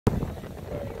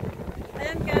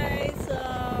Yan guys,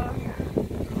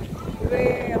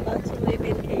 we're about to live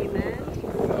in Cayman.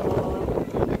 So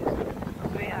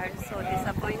we are so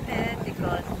disappointed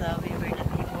because we were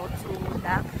not able to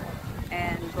dock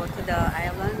and go to the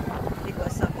island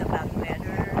because of the bad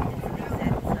weather. They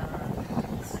said it's a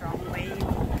strong wave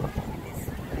in this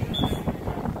place.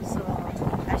 So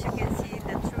as you can see,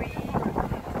 the tree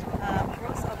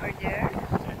grows over there.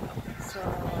 So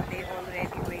they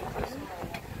already waiting.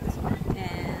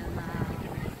 And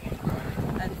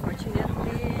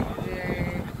unfortunately,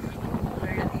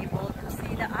 we're not able to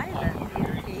see the island in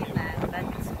Cayman, but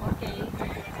it's okay.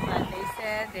 But they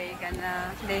said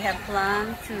they have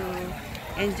planned to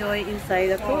enjoy inside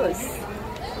the cruise.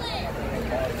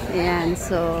 And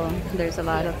so there's a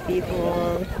lot of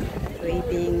people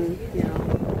waiting, you know.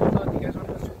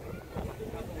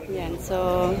 Yeah,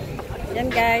 so yan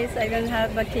guys, I don't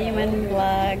have a Cayman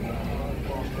vlog.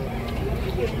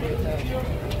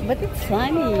 But it's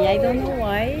sunny. I don't know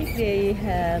why they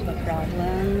have a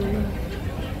problem.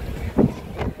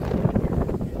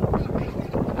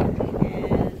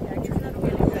 And Jack is not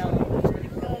feeling well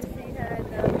because he had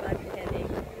a bad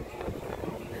headache.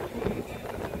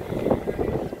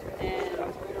 And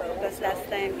because last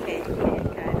time Kate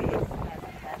had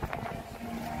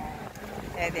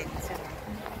headache too.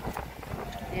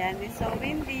 And it's so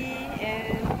windy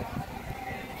and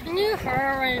can you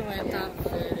hurry with that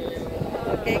video?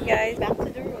 okay guys, back to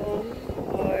the room,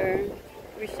 or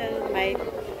we might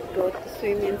go to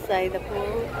swim inside the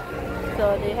pool.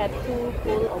 So they had two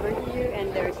pools over here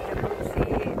and there's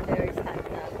jacuzzi, there's hot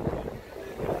tub.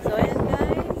 So ayan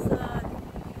guys,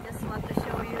 just want to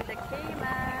show you the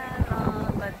Cayman,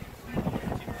 but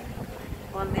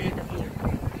only the view.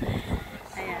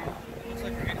 Ayan.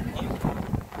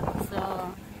 So,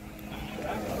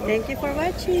 thank you for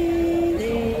watching.